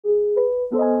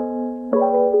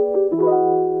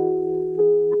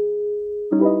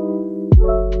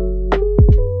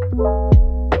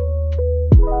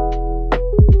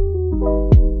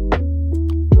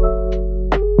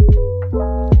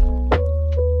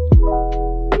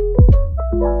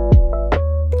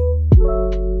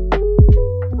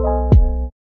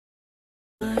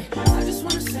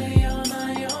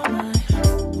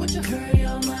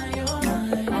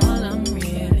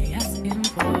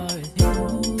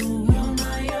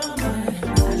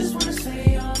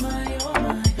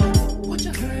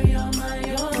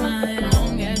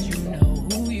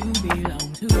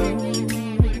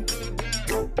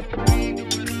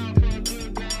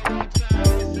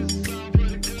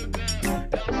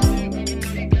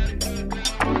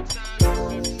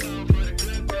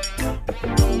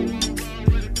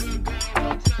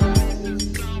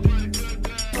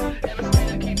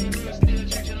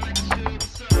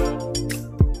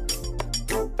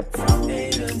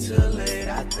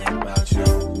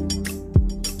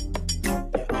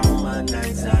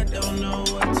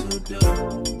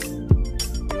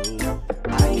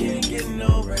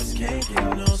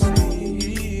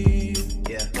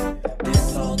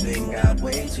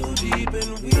deep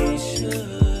and we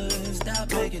should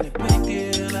stop making a big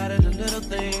deal out of the little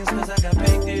things. Cause I got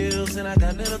big deals and I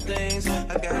got little things.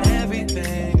 I got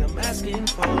everything I'm asking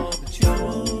for, but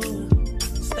you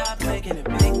stop making a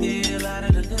big deal out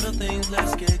of the little things.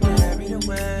 Let's get carried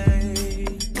away.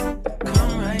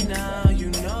 Come right now, you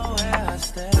know where I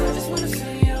stay. I just wanna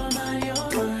say you're mine,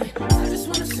 you're mine. I just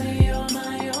wanna say you're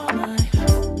mine, you're mine.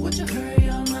 Would you hurry,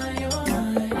 you're mine, you're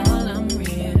mine. All I'm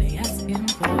really asking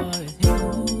for is you.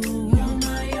 You're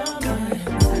mine, you're mine.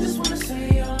 I just wanna say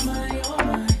you're mine, you're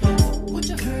mine. Would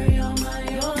you hurry, you're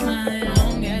mine, you're mine.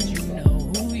 Long as you know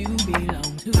who you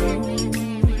belong to.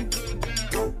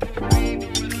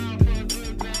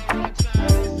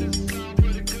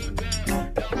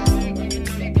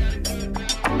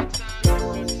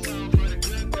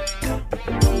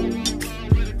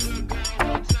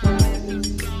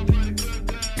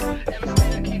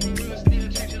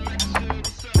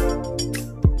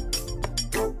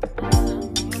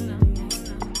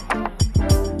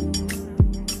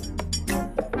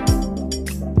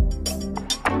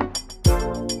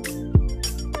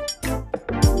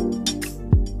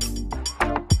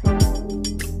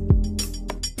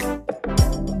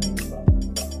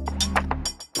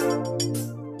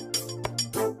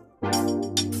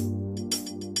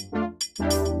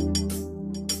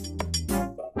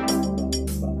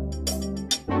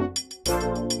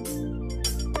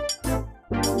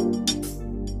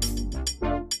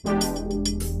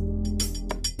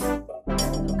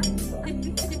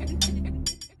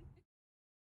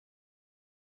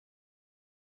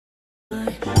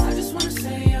 I just wanna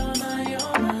say you're mine,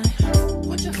 you're mine.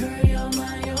 Would you hurry, you're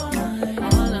mine, you're mine.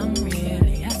 All I'm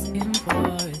really asking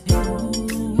for is you.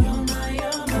 You're mine,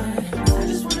 you're mine. I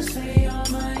just wanna say you're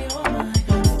mine, you're mine.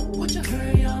 Would you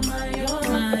hurry, you're mine, you're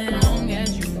mine. Long as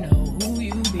you know who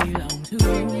you belong to.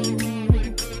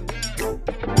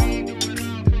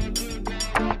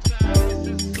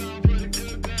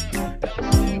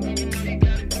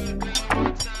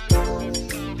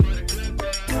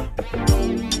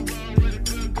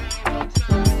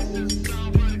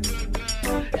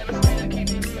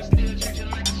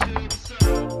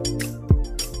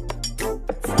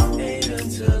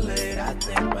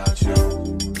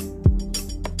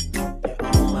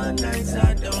 Nights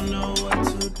I don't know what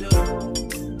to do.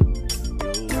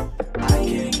 I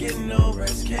can't get no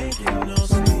rest, can't get no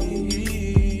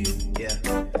sleep. Yeah,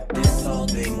 this whole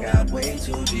thing got way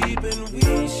too deep, and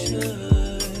we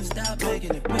should stop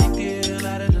making a big deal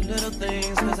out of the little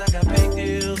things. Cause I got big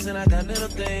deals and I got little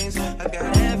things. I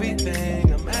got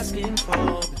everything I'm asking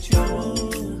for, but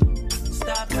you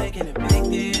stop making a big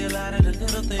deal out of the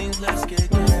little things. Let's get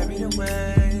carried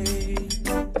away.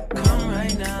 Come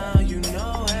right now, you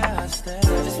know where I stay.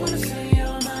 I just wanna say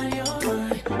you're mine, you're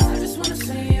mine. I just wanna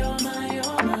say you're mine,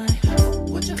 you're mine.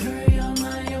 Would you hurry, you're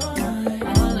mine, you're mine.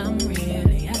 All I'm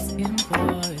really asking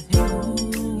for is you.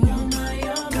 You're mine,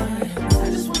 you're mine. I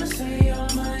just wanna say you're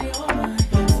mine, you're mine.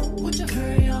 Would you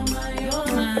hurry, you're mine, you're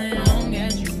mine. Long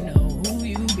as you know who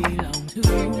you belong to.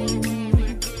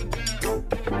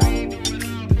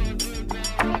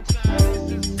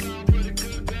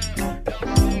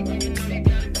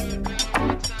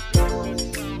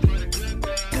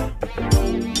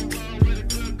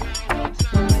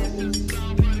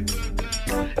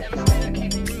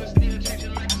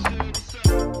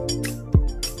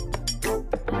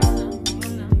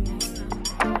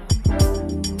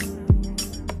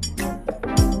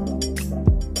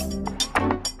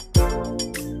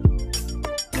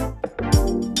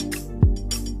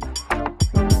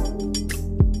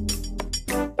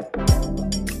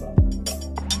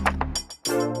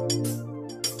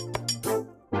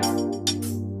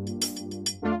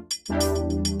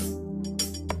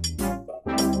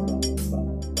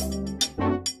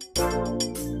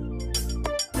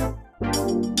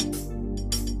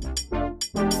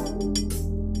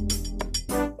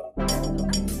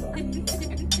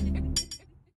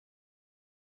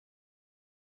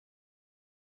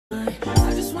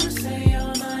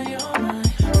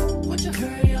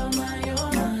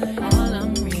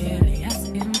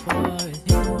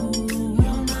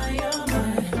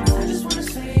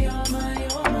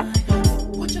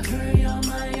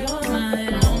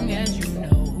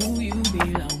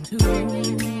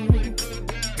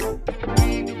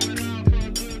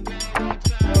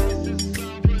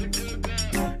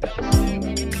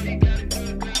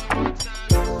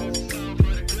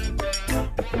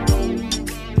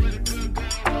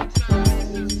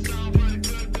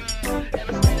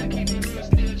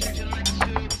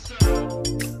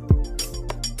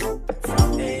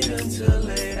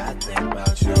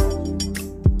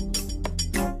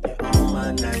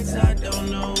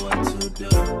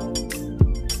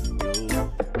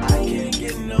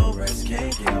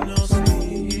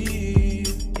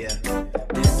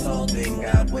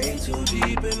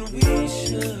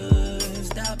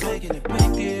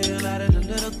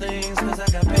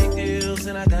 deals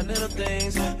and I got little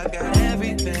things. I got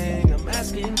everything I'm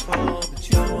asking for, but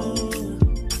you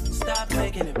stop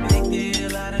making a big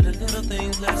deal out of the little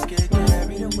things. Let's get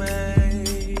carried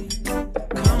away.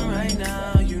 Come right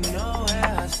now, you know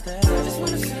where I stay. I just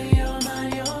wanna say you're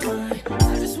mine, you're mine.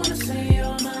 I just wanna say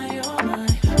you're mine, you're mine.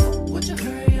 Would you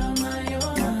hurry, you're mine,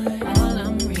 you're mine. All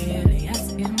I'm really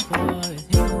asking for is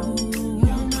you.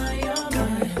 You're mine, you're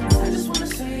mine. I just wanna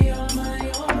say you're mine,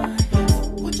 you're mine.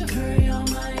 Would you hurry, you're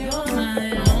mine, you're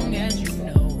mine. Long as you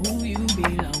know who you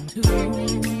belong to.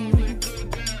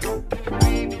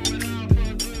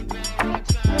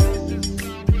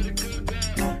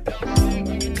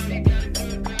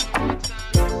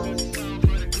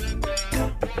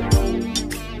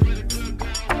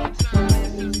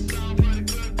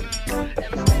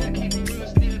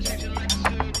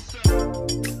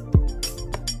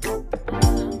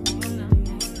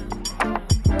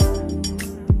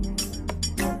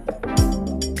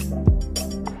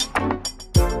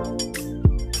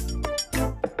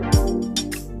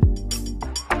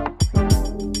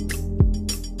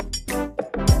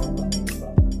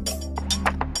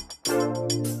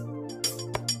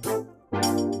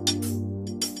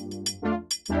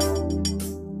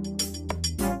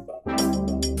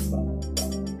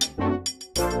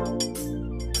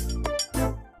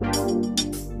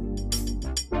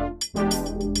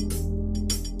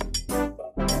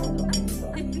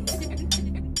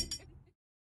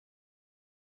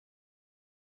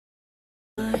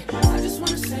 I just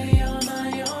wanna say you're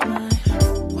mine, you're mine.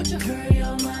 Would you hurry,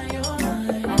 you're mine, you're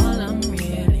mine. All I'm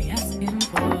really asking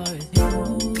for is you.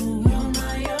 You're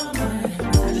mine, you're mine.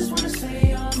 I just wanna say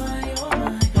you're mine, you're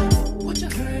mine. Would you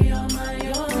hurry, you're mine,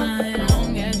 you're mine.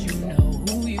 Long as you know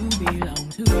who you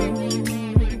belong to.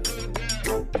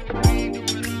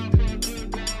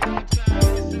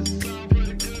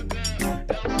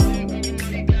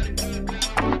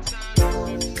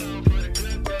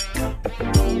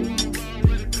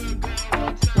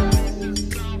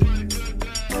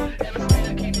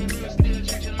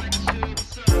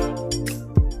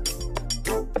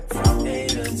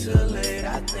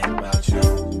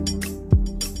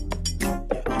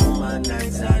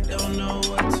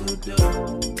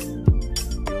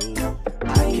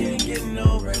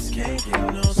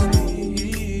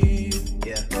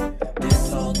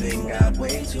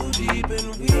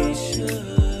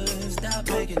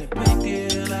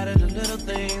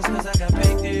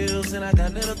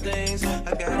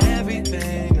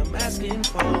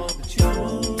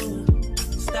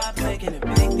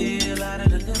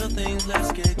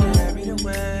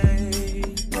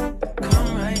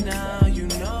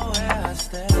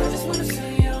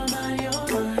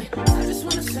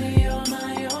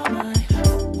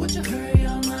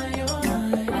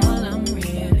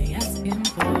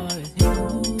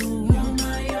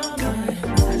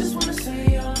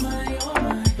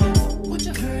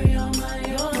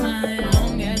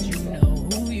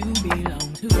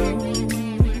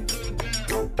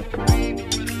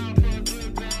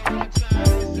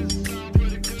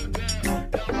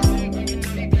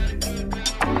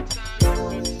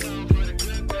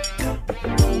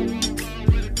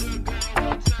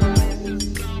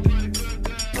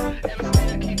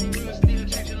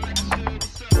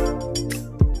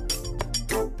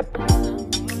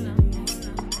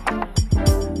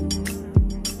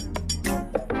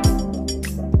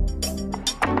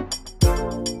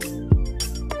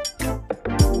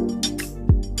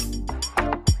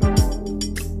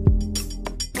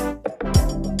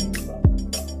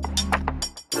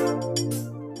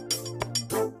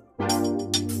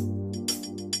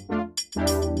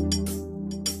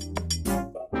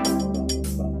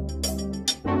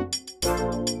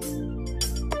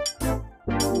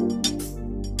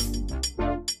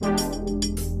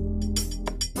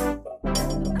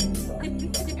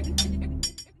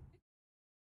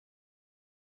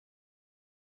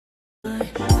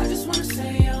 I just wanna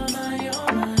say you're mine,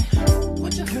 you're mine.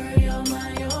 Would you hurry, you're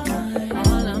mine, you're mine.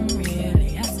 All I'm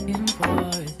really asking for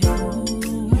is you.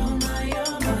 You're mine,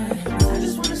 you're mine. I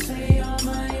just wanna say you're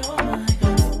mine, you're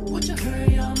mine. Would you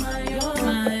hurry, you're mine, you're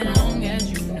mine. Long as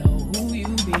you know who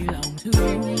you belong to.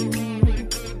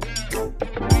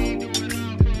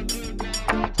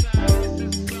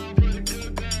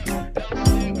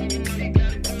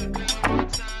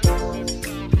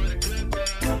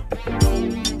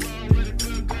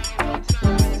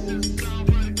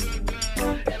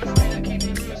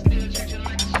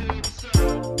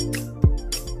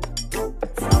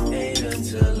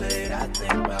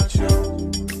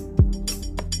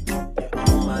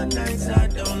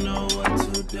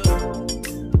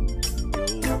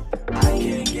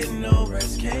 Can't get no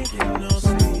rest, can't get no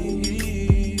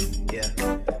sleep. Yeah,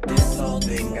 this whole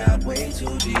thing got way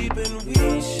too deep and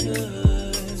we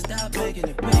should stop making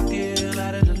a big deal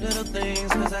out of the little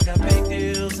things. Cause I got big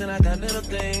deals and I got little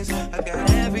things. I got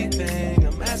everything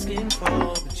I'm asking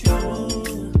for, but you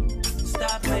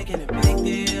stop making a big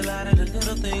deal out of the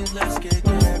little things. Let's get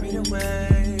carried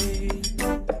away.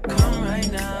 Come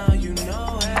right now, you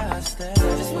know where I stay.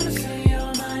 I just wanna say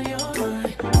you're mine, you're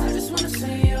mine. I just wanna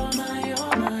say you're mine,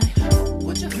 you're mine.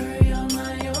 Would you hurry, you're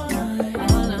mine, you're mine.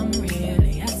 All I'm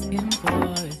really asking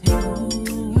for is you.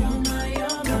 You're mine,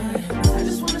 you're mine. I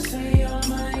just wanna say you're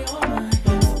mine, you're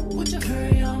mine. Would you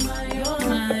hurry, you're mine, you're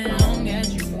mine. Long as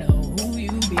you know who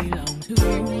you belong to.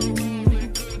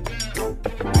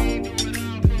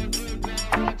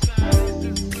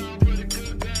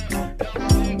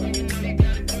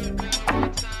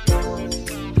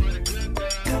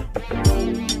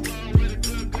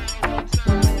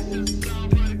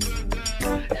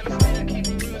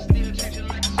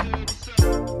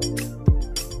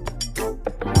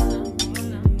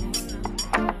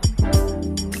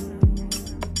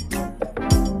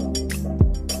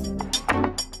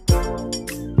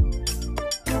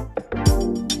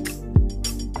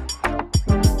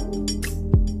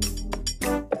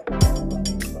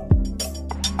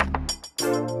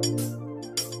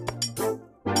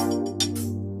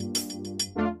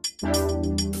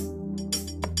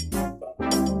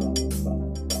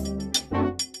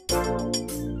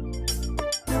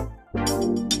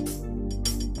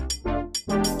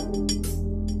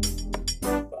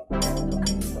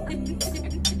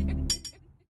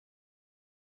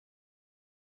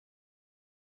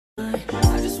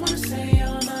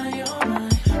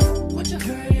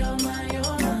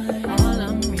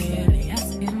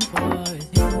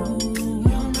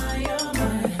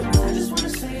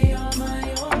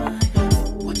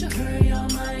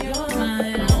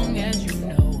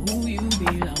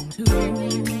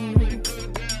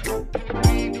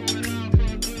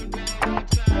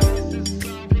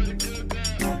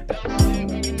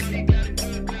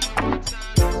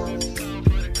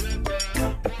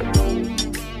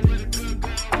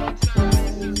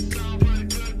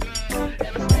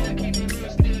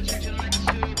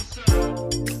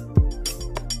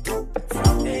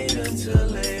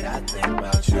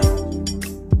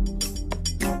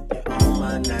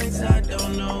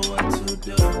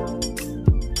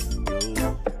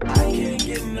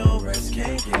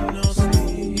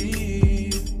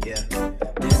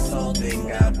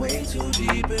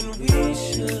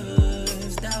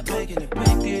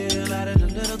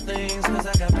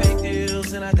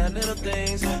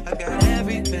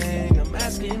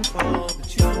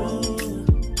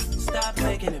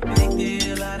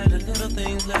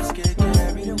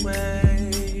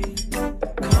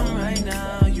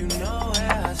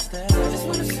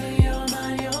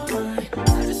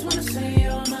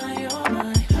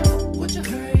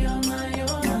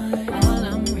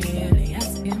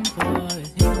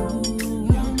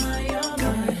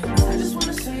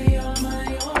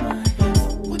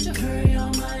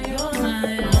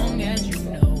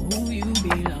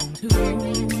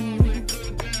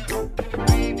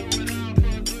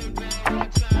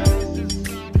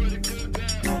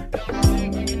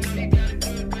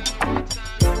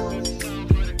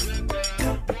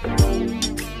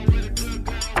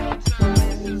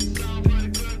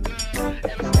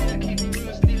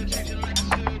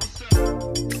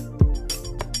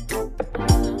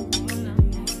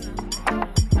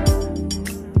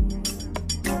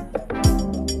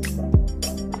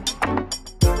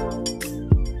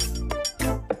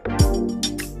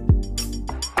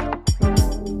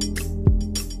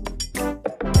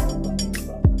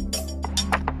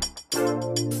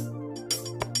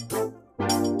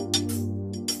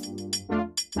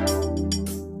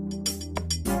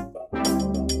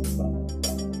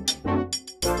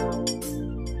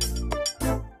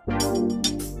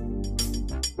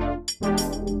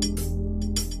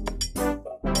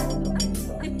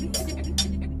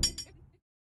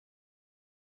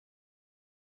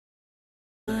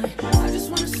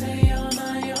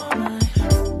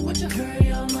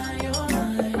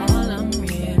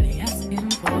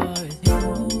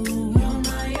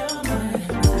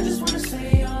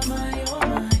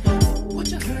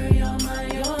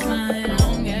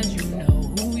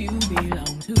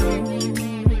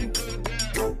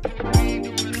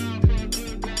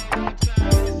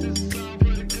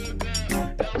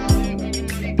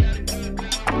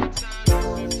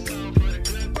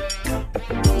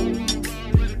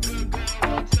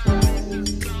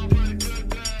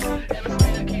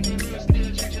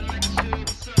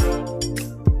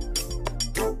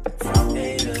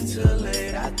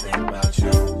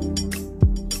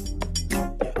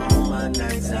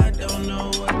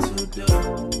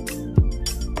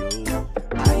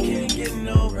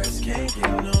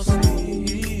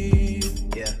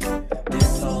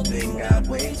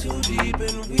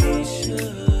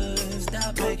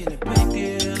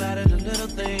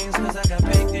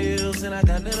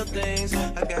 got little things,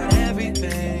 I got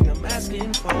everything I'm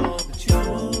asking for. But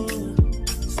you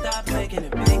stop making a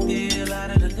big deal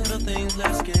out of the little things,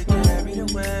 let's get carried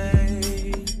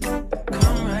away.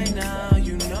 Come right now,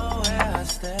 you know where I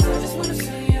stay. I just wanna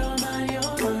say you're mine,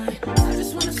 you're mine. I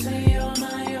just wanna say you're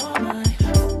mine, you're mine.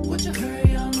 Would you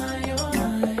hurry, you're mine, you're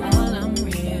mine. All I'm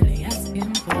really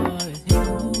asking for is you.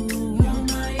 You're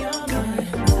mine, you're mine.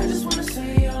 I just wanna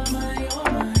say you're mine,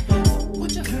 you're mine.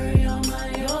 Would you hurry, you're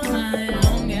mine, you're mine.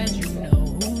 Long as you know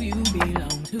who you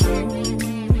belong to.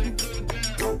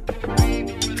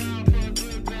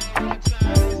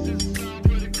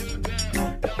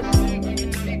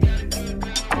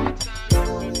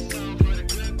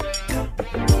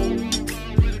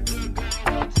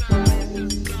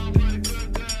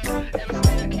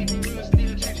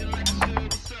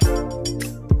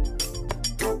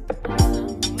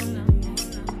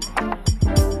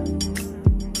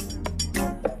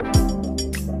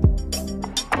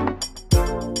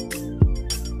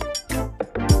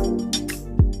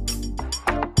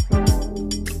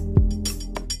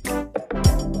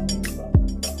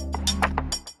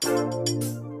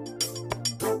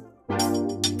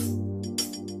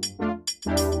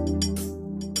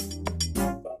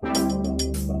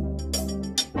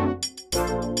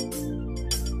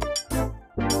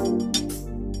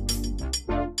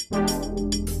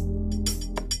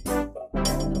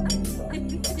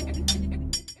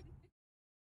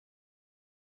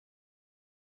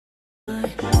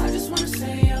 I just wanna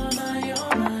say you're mine,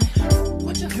 you're mine.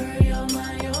 Would you hurry, you're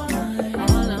mine, you're mine.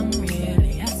 All I'm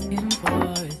really asking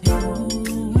for is you.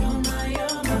 You're mine,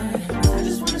 you're mine. I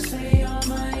just wanna say you're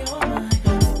mine, you're mine.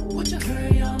 Would you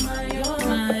hurry, you're mine, you're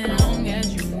mine. Long as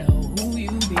you know who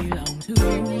you belong to.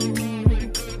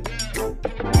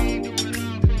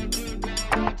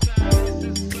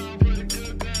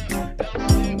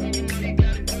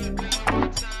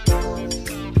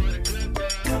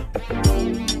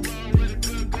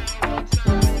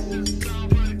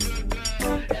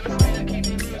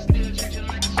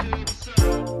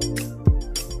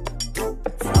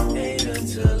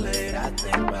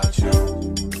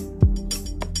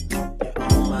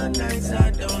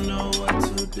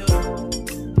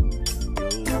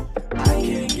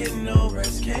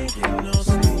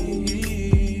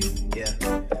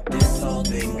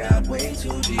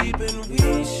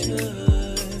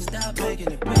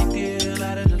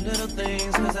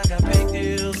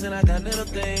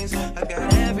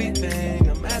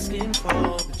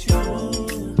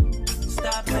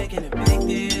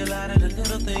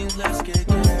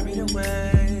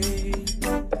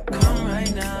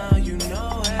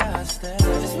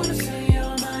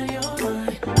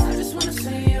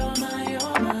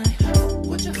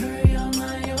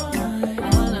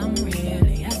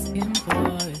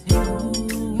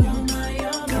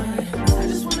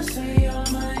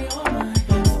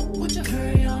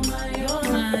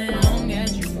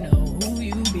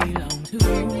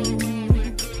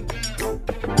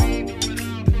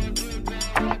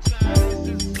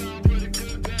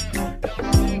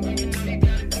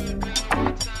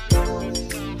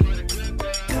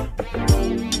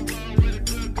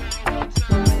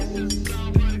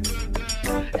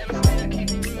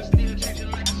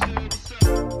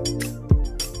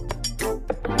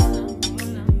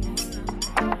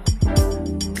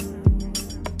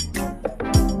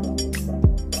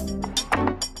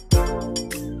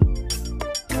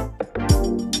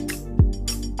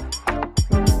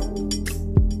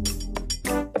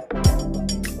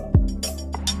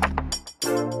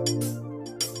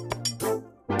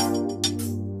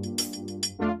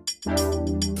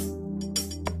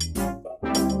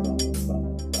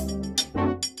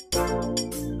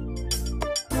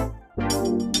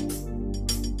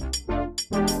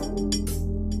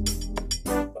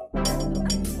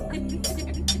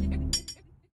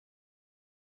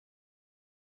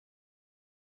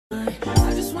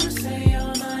 I just wanna say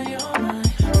you're mine, you're mine.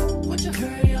 Would you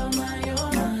hurry, you're mine,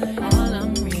 you're mine. All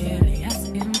I'm really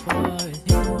asking for is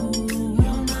you.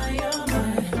 You're mine, you're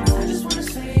mine. I just wanna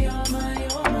say you're mine,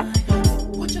 you're mine.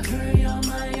 Would you hurry, you're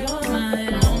mine, you're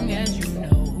mine. Long as you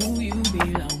know who you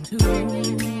belong to.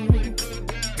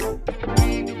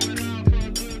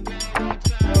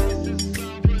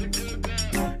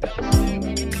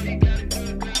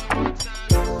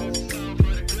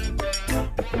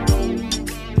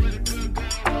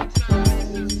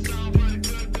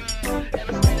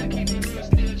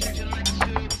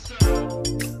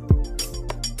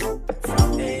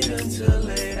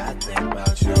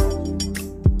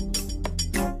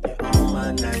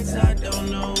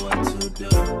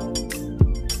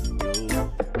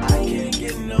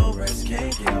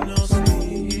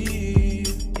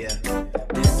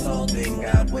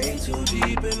 got way too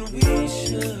deep and we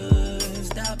should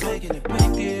stop making a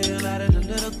big deal out of the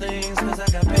little things. Cause I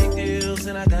got big deals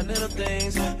and I got little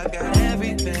things. I got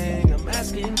everything I'm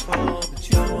asking for, but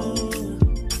you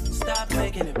stop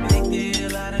making a big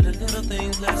deal out of the little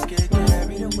things. Let's get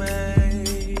carried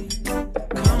away.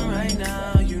 Come right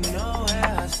now, you know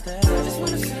where I stay. I just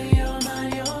wanna say you're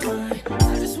mine, you're mine.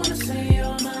 I just wanna say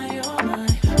you're mine, you're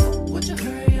mine. Would you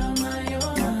hurry, you're mine,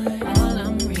 you're mine. All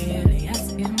I'm really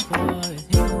asking for is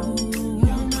you.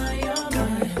 You're mine, you're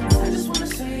mine. I just wanna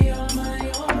say you're mine,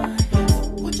 you're mine.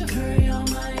 Would you hurry, you're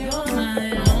mine, you're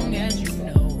mine. Long as you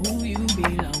know who you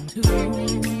belong to.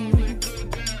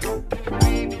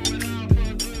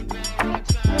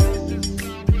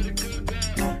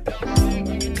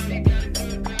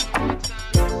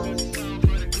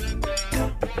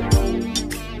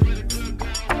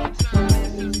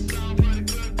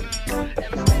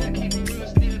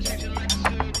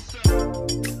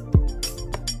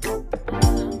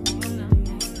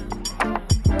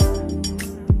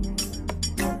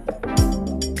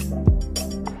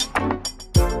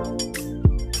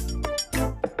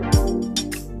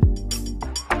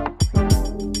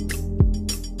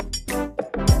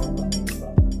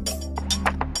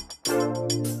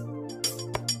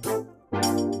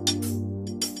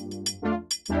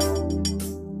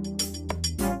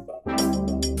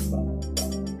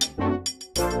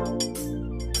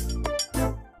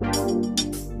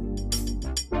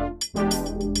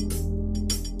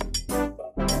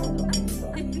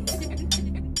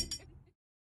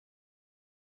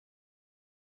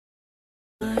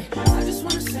 I just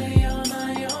wanna say you're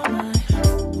mine, you're mine.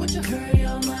 Would you hurry,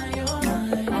 you're mine, you're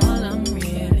mine. All I'm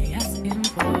really asking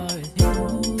for is you.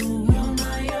 You're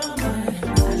mine, you're mine.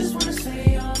 I just wanna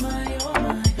say you're mine, you're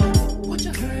mine. Would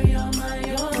you hurry, you're mine,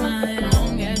 you're mine.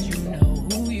 Long as you know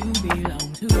who you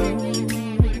belong to.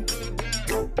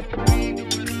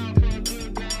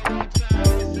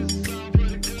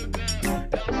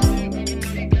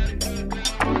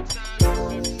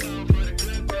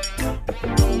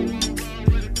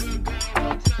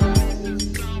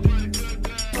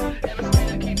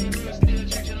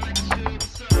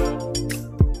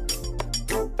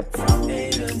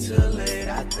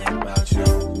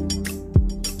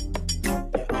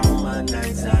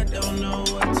 Nights I don't know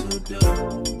what to do.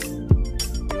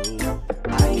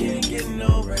 I can't get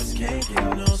no rest, can't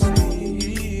get no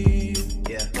sleep.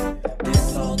 Yeah,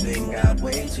 this whole thing got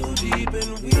way too deep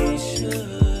and we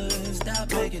should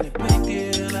stop making a big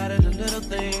deal out of the little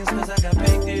things. Cause I got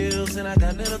big deals and I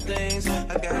got little things.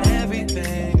 I got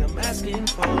everything I'm asking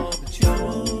for, but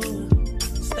you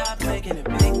stop making a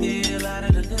big deal out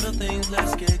of the little things.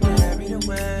 Let's get carried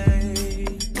away.